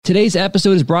Today's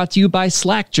episode is brought to you by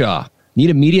Slackjaw.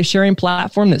 Need a media sharing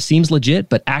platform that seems legit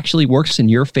but actually works in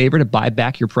your favor to buy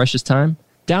back your precious time?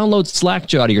 Download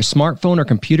Slackjaw to your smartphone or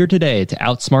computer today to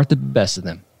outsmart the best of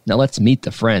them. Now let's meet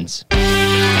the friends.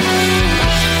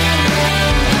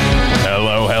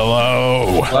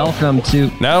 Hello. Welcome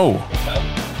to... No.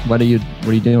 What are you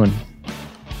doing?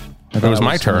 It was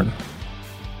my turn.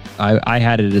 I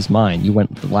had it as mine. You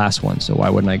went the last one, so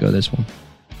why wouldn't I go this one?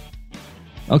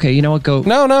 Okay, you know what? Go.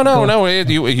 No. You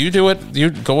do it. You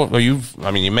go. You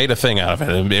made a thing out of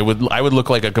it. I would look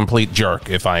like a complete jerk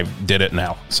if I did it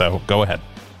now. So go ahead.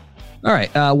 All right.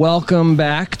 Welcome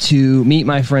back to Meet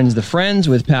My Friends, the Friends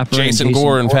with Pat Byrne, Jason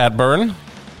Gore and Pat Byrne.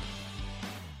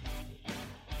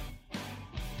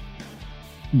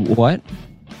 What?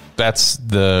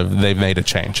 They've made a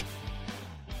change.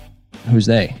 Who's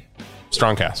they?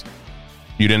 Strongcast.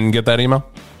 You didn't get that email?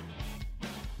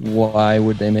 Why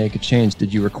would they make a change?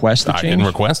 Did you request the change? I didn't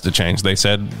request a change. They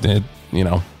said, they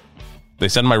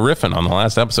said my riffing on the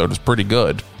last episode was pretty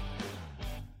good.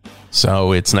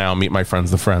 So it's now Meet My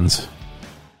Friends, the Friends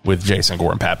with Jason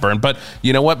Gore and Pat Byrne. But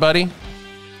you know what, buddy?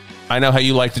 I know how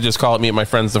you like to just call it Meet My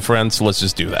Friends, the Friends. So let's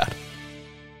just do that.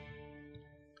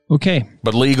 Okay.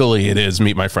 But legally, it is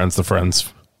Meet My Friends, the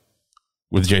Friends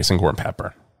with Jason Gore and Pat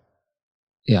Byrne.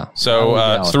 Yeah.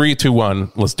 So 3, 2,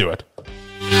 1, let's do it.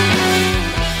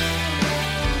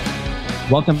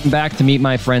 Welcome back to Meet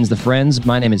My Friends, the Friends.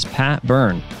 My name is Pat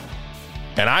Byrne.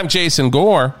 And I'm Jason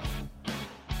Gore.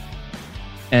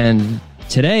 And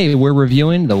today we're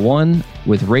reviewing the one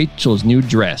with Rachel's new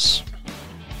dress.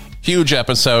 Huge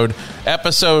episode.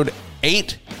 Episode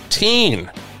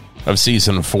 18 of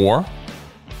Season 4.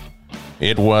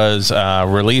 It was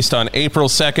released on April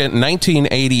 2nd,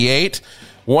 1988.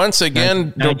 Once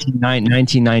again...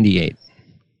 1998.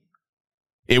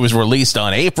 It was released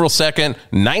on April 2nd,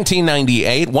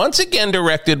 1998. Once again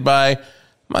directed by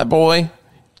my boy,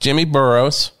 Jimmy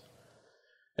Burrows.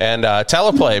 And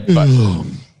teleplay. But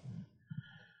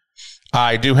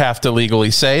I do have to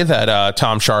legally say that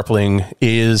Tom Scharpling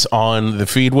is on the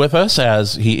feed with us,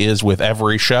 as he is with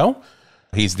every show.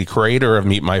 He's the creator of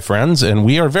Meet My Friends, and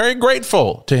we are very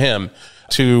grateful to him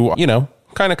to,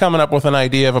 kind of coming up with an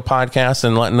idea of a podcast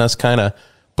and letting us kind of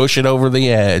push it over the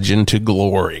edge into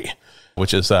glory,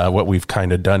 which is what we've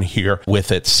kind of done here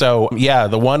with it. So, yeah,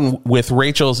 the one with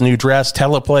Rachel's new dress,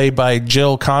 teleplay by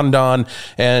Jill Condon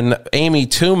and Amy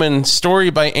Tooman, story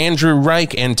by Andrew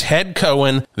Reich and Ted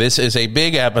Cohen. This is a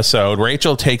big episode.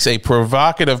 Rachel takes a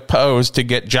provocative pose to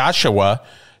get Joshua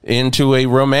into a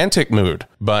romantic mood,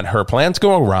 but her plans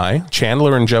go awry.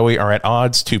 Chandler and Joey are at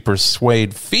odds to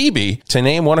persuade Phoebe to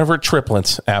name one of her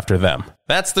triplets after them.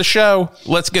 That's the show.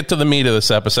 Let's get to the meat of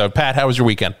this episode. Pat, how was your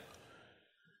weekend?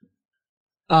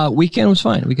 Weekend was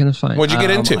fine. What'd you get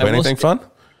into? Anything fun?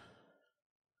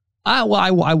 I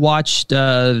watched.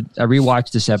 I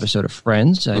rewatched this episode of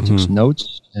Friends. I took some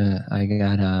notes. I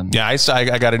got.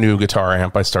 I got a new guitar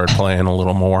amp. I started playing a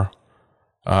little more.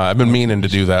 I've been meaning to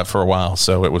do that for a while,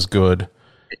 so it was good.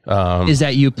 Is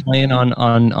that you playing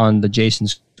on the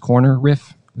Jason's Corner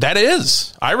riff? That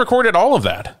is. I recorded all of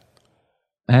that.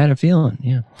 I had a feeling.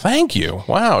 Yeah. Thank you.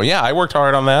 Wow. Yeah, I worked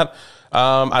hard on that.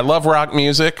 I love rock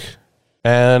music.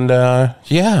 And,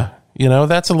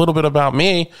 that's a little bit about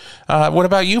me. What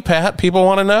about you, Pat? People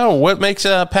want to know what makes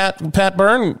Pat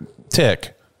Byrne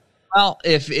tick. Well,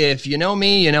 if you know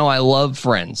me, I love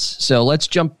Friends. So let's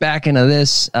jump back into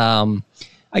this.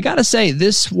 I got to say,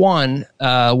 this one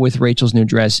with Rachel's new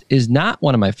dress is not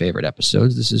one of my favorite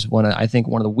episodes. This is I think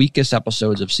one of the weakest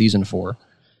episodes of season 4.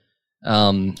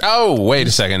 Wait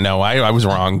a second. No, I was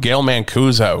wrong. Gail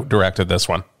Mancuso directed this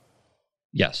one.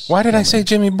 Yes. Why did I say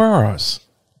Jimmy Burrows?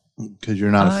 Because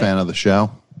you're not a fan of the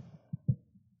show?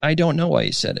 I don't know why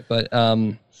you said it, but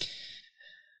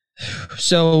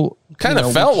so kind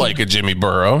of felt like a Jimmy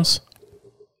Burrows.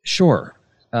 Sure.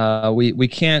 We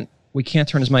can't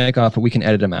turn his mic off, but we can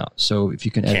edit him out. So if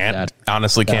you can edit that.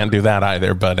 Honestly, can't do that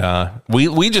either, but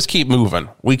we just keep moving.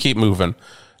 We keep moving.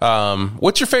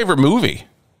 What's your favorite movie?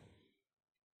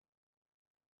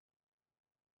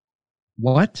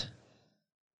 What?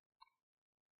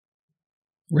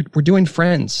 We're doing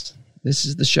Friends. This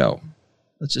is the show.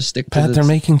 Let's just stick to Pat, this. they're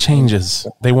making changes.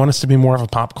 They want us to be more of a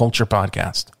pop culture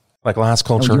podcast, like Last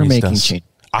Culture. You're making changes.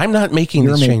 I'm not making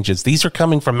these changes. These are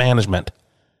coming from management,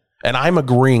 and I'm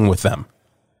agreeing with them.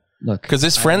 Look, because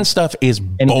this Friends stuff is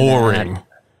boring.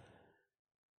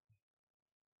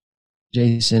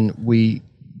 Jason, we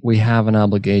have an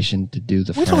obligation to do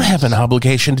the Friends. We don't have an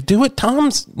obligation to do it.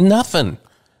 Tom's nothing.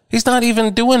 He's not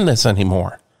even doing this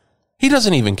anymore. He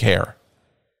doesn't even care.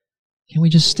 Can we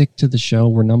just stick to the show?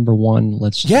 We're number one.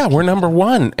 We're number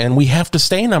one, and we have to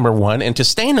stay number one. And to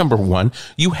stay number one,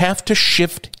 you have to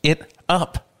shift it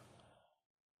up.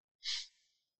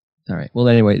 All right. Well,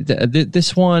 anyway,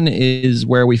 this one is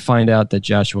where we find out that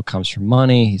Joshua comes from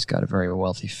money. He's got a very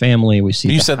wealthy family. We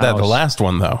see. You said that the last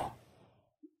one, though.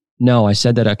 No, I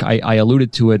said that I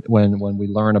alluded to it when we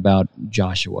learn about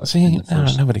Joshua. See,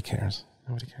 nobody cares.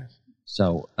 Nobody cares.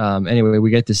 So anyway,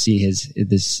 we get to see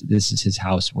this is his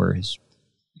house where his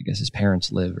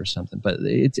parents live or something. But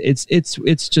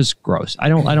it's just gross. I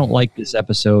don't like this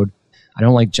episode. I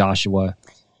don't like Joshua.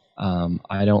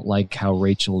 I don't like how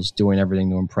Rachel's doing everything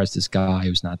to impress this guy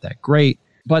who's not that great.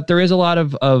 But there is a lot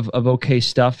of okay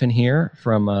stuff in here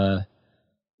from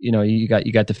you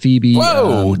got the Phoebe.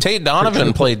 Whoa, Tate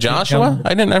Donovan played Joshua?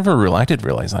 I didn't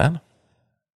realize that.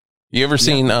 You ever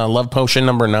seen Love Potion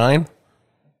number 9?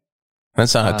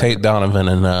 That's Tate Donovan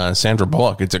and Sandra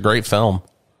Bullock. It's a great film.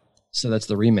 So that's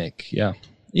the remake, yeah.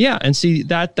 Yeah, and see,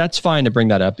 that's fine to bring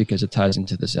that up because it ties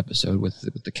into this episode with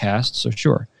the cast, so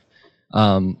sure.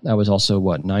 That was also,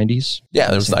 90s?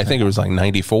 Yeah, I think it was like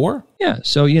 94. Yeah,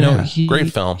 so,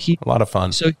 great film. A lot of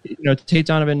fun. So, Tate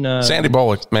Donovan... Sandy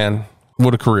Bullock, man,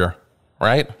 what a career,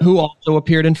 right? Who also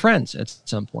appeared in Friends at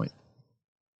some point.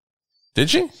 Did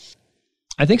she?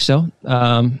 I think so.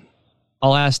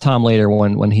 I'll ask Tom later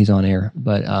when he's on air,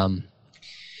 but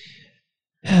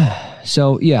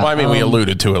so yeah. Well, I mean, we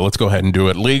alluded to it. Let's go ahead and do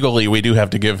it. Legally, we do have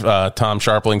to give Tom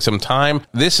Scharpling some time.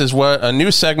 This is what a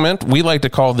new segment we like to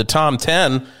call the Tom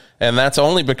 10, and that's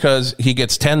only because he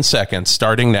gets 10 seconds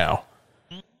starting now.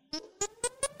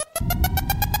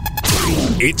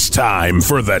 It's time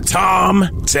for the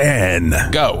Tom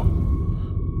 10. Go.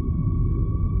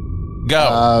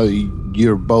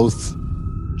 You're both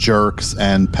jerks,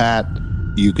 and Pat,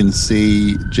 you can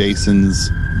see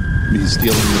he's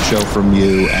stealing the show from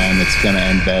you, and it's going to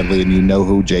end badly, and you know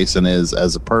who Jason is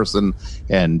as a person,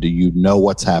 and you know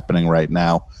what's happening right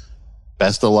now.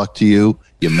 Best of luck to you.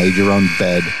 You made your own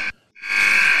bed.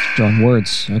 Strong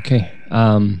words. Okay.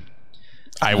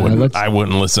 I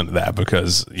wouldn't listen to that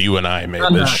because you and I made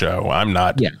this show. I'm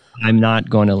not. Yeah, I'm not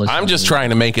going to listen. I'm just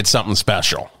trying to make it something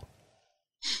special.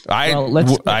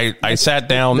 I sat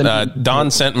down.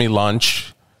 Don sent me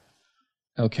lunch.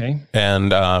 Okay.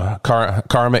 And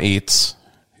Karma Eats.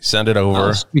 He sent it over.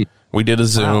 Oh, sweet. We did a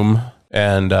Zoom,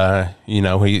 and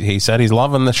he said he's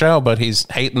loving the show, but he's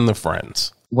hating the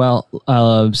Friends. Well,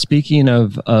 speaking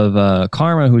of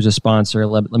Karma, who's a sponsor,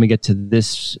 let me get to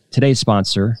today's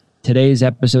sponsor. Today's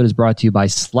episode is brought to you by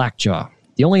Slackjaw,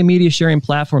 the only media sharing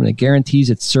platform that guarantees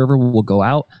its server will go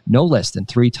out no less than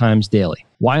 3 times daily.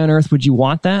 Why on earth would you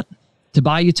want that? To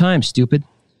buy you time, stupid.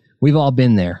 We've all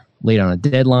been there, late on a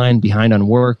deadline, behind on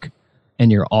work,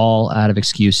 and you're all out of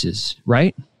excuses,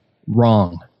 right?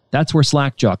 Wrong. That's where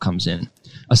Slackjaw comes in.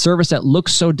 A service that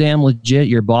looks so damn legit,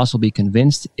 your boss will be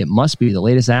convinced it must be the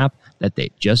latest app that they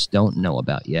just don't know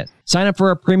about yet. Sign up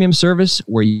for a premium service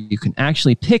where you can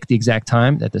actually pick the exact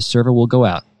time that the server will go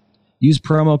out. Use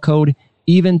promo code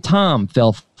EvenTom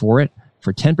fell for it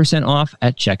for 10% off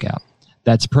at checkout.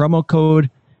 That's promo code,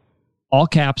 all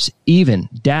caps,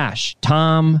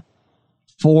 even-tom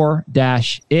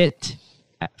 4-it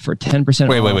for 10%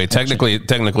 off. Wait.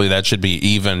 Technically, that should be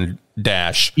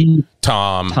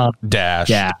even-tom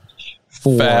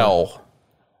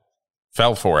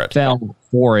fell for it. Fell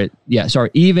for it. Yeah,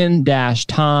 sorry.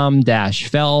 Even-tom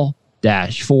fell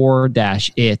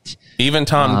 4-it. Even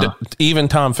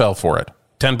Tom fell for it.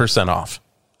 10% off.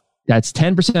 That's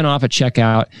 10% off at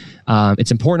checkout.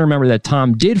 It's important to remember that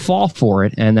Tom did fall for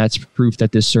it, and that's proof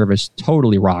that this service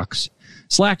totally rocks.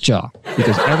 Slackjaw,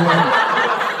 because everyone...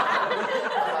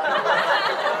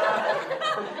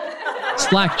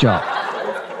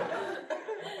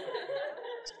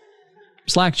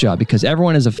 Slackjaw, because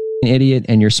everyone is a idiot,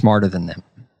 and you're smarter than them.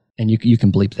 And you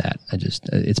can bleep that.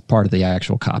 It's part of the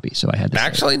actual copy, so I had to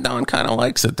Actually, Don kind of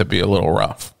likes it to be a little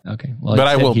rough. Okay. Well, but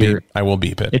I will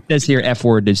beep it. It says here F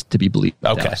word is to be bleeped.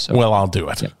 Okay. Out, so. Well, I'll do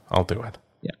it. Yeah. I'll do it.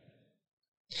 Yeah.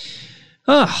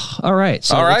 Oh, all right.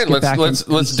 So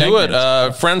let's do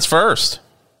it. Friends first.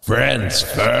 Friends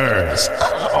first.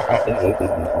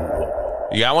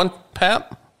 You got one,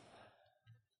 Pat?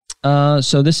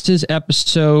 So this is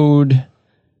episode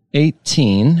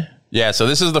 18. Yeah, so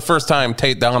this is the first time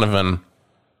Tate Donovan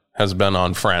has been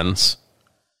on Friends.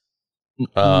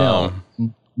 No.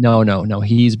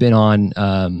 He's been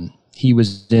on. He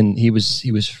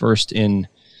was first in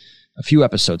a few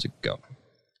episodes ago.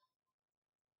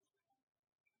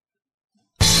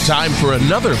 Time for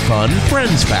another fun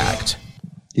Friends fact.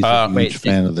 He's a huge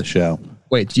fan of the show.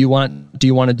 Wait, do you want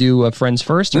to do Friends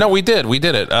first? No, we did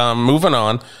it. Moving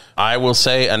on. I will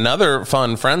say another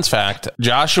fun Friends fact.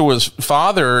 Joshua's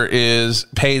father is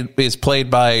played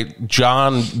by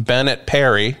John Bennett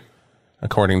Perry,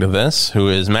 according to this, who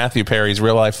is Matthew Perry's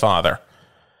real life father.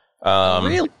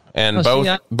 Really? And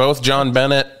both John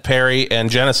Bennett Perry and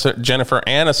Jennifer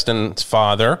Aniston's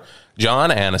father,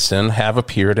 John Aniston, have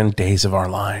appeared in Days of Our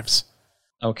Lives.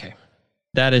 Okay.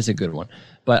 That is a good one.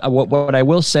 But what I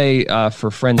will say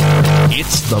for Friends...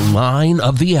 It's the line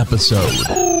of the episode.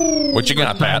 What you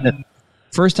got, Pat?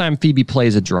 First time Phoebe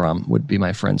plays a drum would be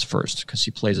my Friends first, because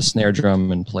she plays a snare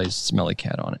drum and plays Smelly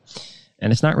Cat on it.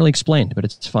 And it's not really explained, but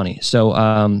it's funny. So,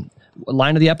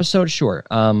 line of the episode? Sure.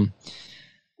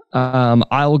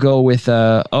 I will go with,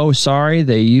 sorry,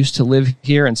 they used to live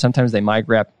here, and sometimes they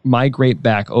migrate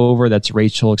back over. That's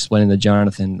Rachel explaining to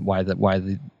Jonathan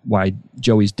why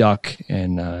Joey's duck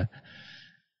and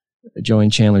Joey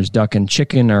and Chandler's duck and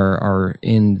chicken are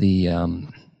in the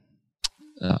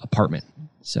apartment.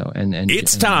 So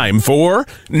it's time for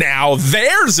Now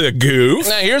There's a Goof.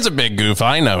 Now here's a big goof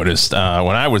I noticed when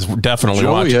I was definitely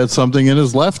Joey watching. had something in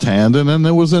his left hand, and then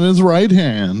it was in his right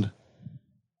hand.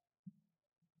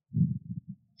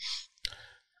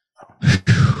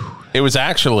 It was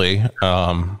actually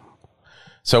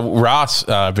so Ross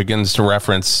begins to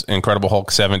reference Incredible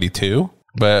Hulk 72,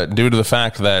 but due to the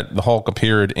fact that the Hulk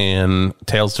appeared in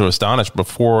Tales to Astonish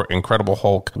before Incredible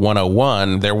Hulk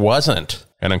 101, there wasn't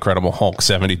an Incredible Hulk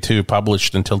 72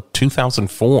 published until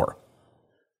 2004.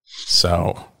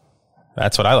 So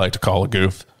that's what I like to call a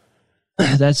goof.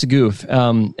 That's a goof.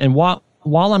 And while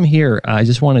I'm here, I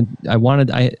just wanted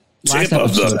Tip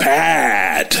of the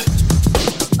Pat.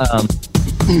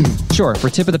 Sure. For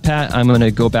Tip of the Pat, I'm going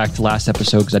to go back to last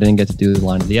episode because I didn't get to do the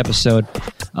line of the episode.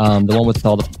 The one with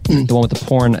the one with the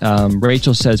porn.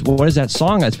 Rachel says, "What is that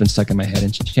song that's been stuck in my head?"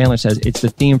 And Chandler says, "It's the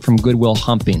theme from Good Will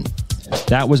Humping."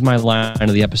 That was my line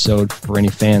of the episode for any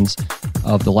fans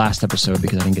of the last episode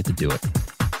because I didn't get to do it.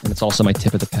 And it's also my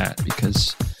Tip of the Pat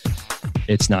because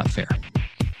it's not fair.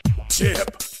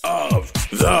 Tip of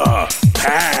the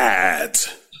Pat.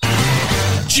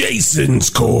 Jason's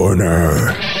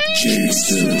Corner.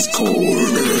 Jason's Corner.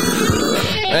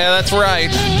 Yeah, that's right.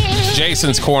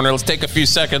 Jason's Corner. Let's take a few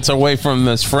seconds away from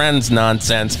this Friends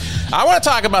nonsense. I want to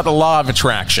talk about the law of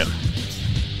attraction.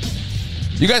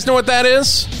 You guys know what that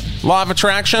is? Law of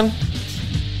attraction?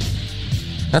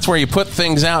 That's where you put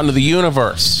things out into the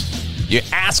universe. You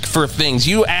ask for things.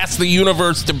 You ask the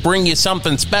universe to bring you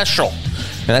something special.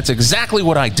 And that's exactly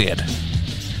what I did.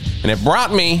 And it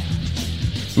brought me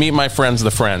Meet My Friends,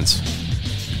 the Friends,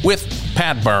 with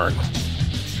Pat Byrne.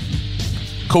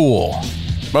 Cool.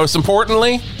 Most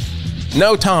importantly,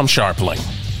 no Tom Sharpling,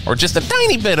 or just a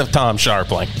tiny bit of Tom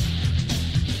Sharpling.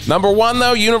 Number one,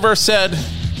 though, universe said,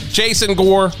 Jason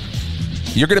Gore,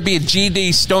 you're going to be a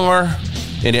GD star,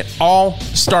 and it all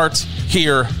starts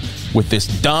here with this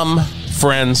dumb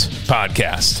Friends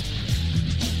podcast.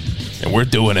 And we're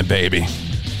doing it, baby.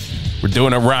 We're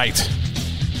doing it right.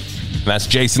 And that's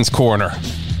Jason's Corner.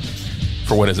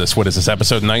 For what is this? What is this?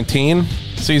 Episode 19?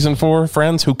 Season 4?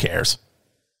 Friends? Who cares?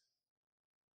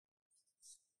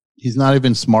 He's not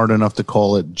even smart enough to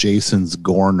call it Jason's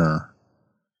Gorner.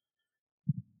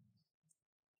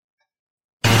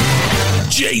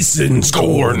 Jason's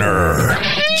Corner.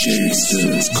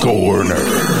 Jason's Corner.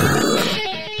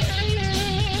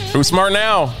 Who's smart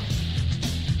now?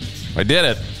 I did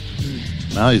it.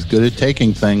 Now he's good at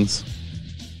taking things.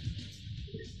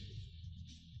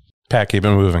 Pat, keep it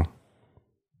moving.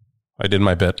 I did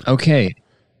my bit. Okay.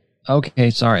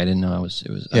 Sorry, I didn't know it was.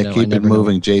 Yeah, keep it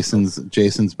moving. Jason's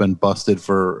been busted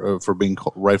for being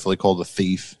rightfully called a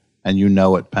thief, and you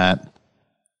know it, Pat.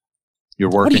 You're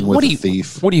working with a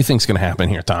thief. What do you think's going to happen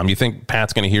here, Tom? You think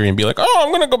Pat's going to hear you and be like, "Oh, I'm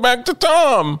going to go back to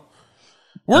Tom.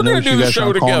 We're going to do the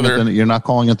show together." You're not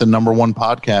calling it the number one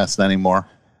podcast anymore.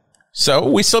 So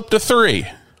we slipped to 3.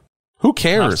 Who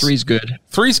cares? Top 3's good.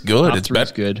 3's good. Top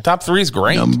 3's good. Top 3's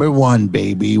great. Number one,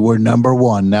 baby. We're number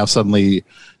one. Now suddenly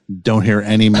don't hear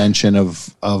any mention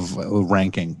of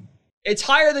ranking. It's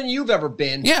higher than you've ever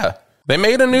been. Yeah. They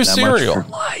made a new cereal.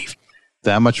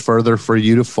 That much further for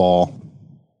you to fall.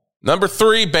 Number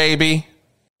 3, baby.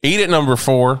 Eat it, number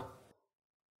 4.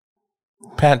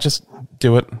 Pat, just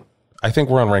do it. I think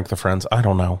we're on Rank the Friends. I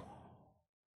don't know.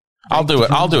 I'll do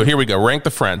it. Here we go. Rank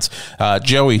the Friends.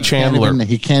 Joey, Chandler.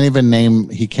 He can't even name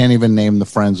the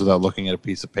friends without looking at a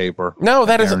piece of paper. No,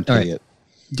 that isn't. Guarantee it.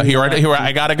 Here,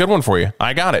 I got a good one for you.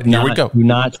 I got it. Here we go. Do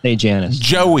not say Janice.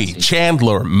 Joey,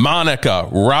 Chandler, Monica,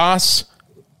 Ross,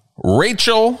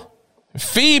 Rachel,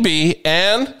 Phoebe,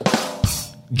 and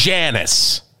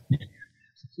Janice.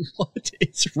 What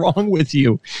is wrong with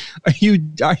you? Are you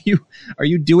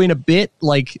doing a bit?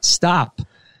 Like, stop.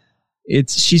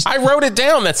 I wrote it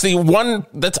down. That's the one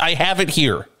I have it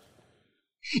here.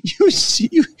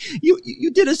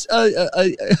 You did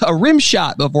a rim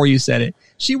shot before you said it.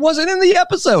 She wasn't in the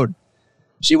episode.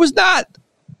 She was not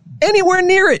anywhere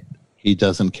near it. He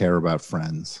doesn't care about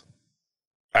Friends.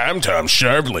 I'm Tom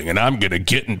Sharpling, and I'm going to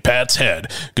get in Pat's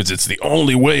head because it's the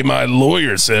only way my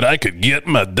lawyer said I could get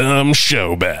my dumb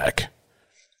show back.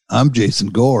 I'm Jason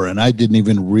Gore, and I didn't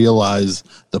even realize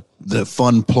the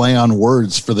fun play on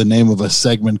words for the name of a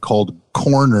segment called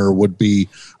Corner would be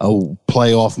a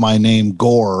play off my name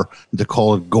Gore to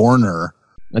call it Gorner.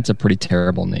 That's a pretty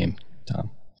terrible name,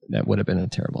 Tom. That would have been a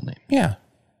terrible name. Yeah.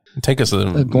 Take us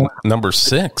to number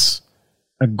 6.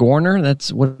 A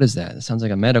Gorner? What is that? It sounds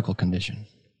like a medical condition.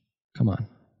 Come on.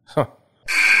 Huh.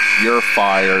 You're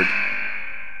fired.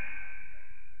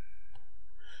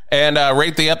 And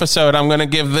rate the episode. I'm going to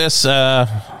give this, what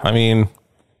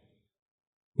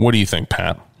do you think,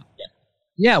 Pat?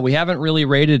 Yeah, we haven't really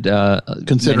rated.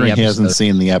 Considering he hasn't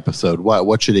seen the episode,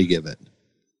 what should he give it?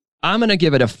 I'm going to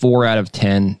give it a 4 out of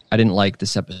 10. I didn't like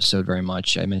this episode very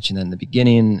much. I mentioned that in the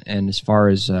beginning. And as far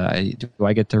as do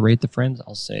I get to rate the friends?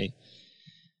 I'll say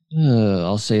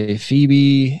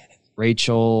Phoebe,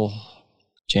 Rachel,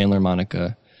 Chandler,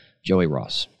 Monica, Joey,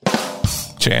 Ross.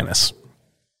 Janice.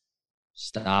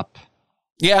 Stop.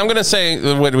 Yeah, I'm going to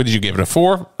say, what did you give it, a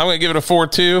 4? I'm going to give it a 4,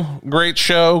 too. Great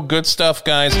show. Good stuff,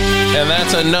 guys. And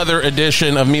that's another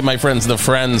edition of Meet My Friends, The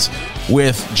Friends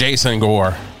with Jason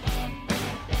Gore.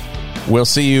 We'll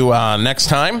see you next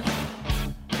time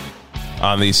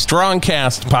on the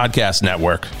Strongcast Podcast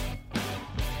Network.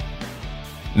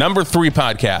 Number 3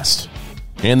 podcast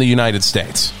in the United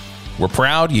States. We're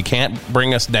proud. You can't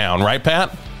bring us down. Right,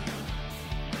 Pat?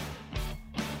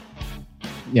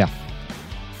 Yeah.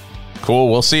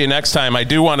 Cool. We'll see you next time. I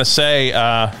do want to say,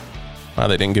 they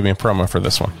didn't give me a promo for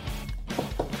this one.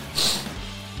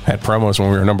 Had promos when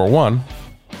we were number 1.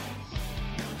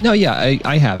 No, yeah,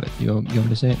 I have it. You want me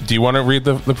to say it? Do you want to read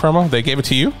the promo? They gave it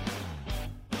to you?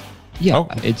 Yeah.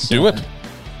 Do it.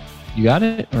 You got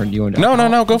it? Or do you want to?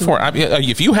 No. Go for it.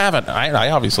 If you have it,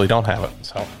 I obviously don't have it.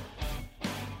 So. All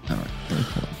right. Very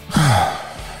cool.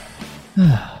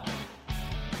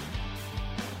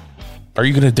 Are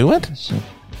you going to do it?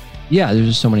 Yeah, there's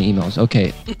just so many emails.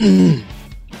 Okay.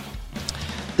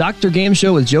 Dr. Game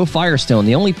Show with Joe Firestone,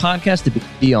 the only podcast to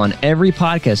be on every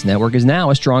podcast network, is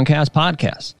now a Strongcast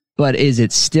podcast. But is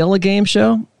it still a game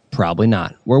show? Probably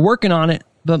not. We're working on it,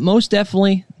 but most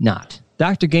definitely not.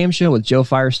 Dr. Game Show with Joe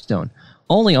Firestone,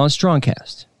 only on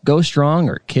Strongcast. Go strong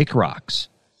or kick rocks.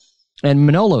 And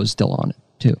Manolo's still on it,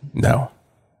 too. No.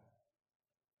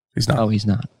 He's not. Oh, he's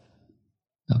not.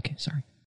 Okay, sorry.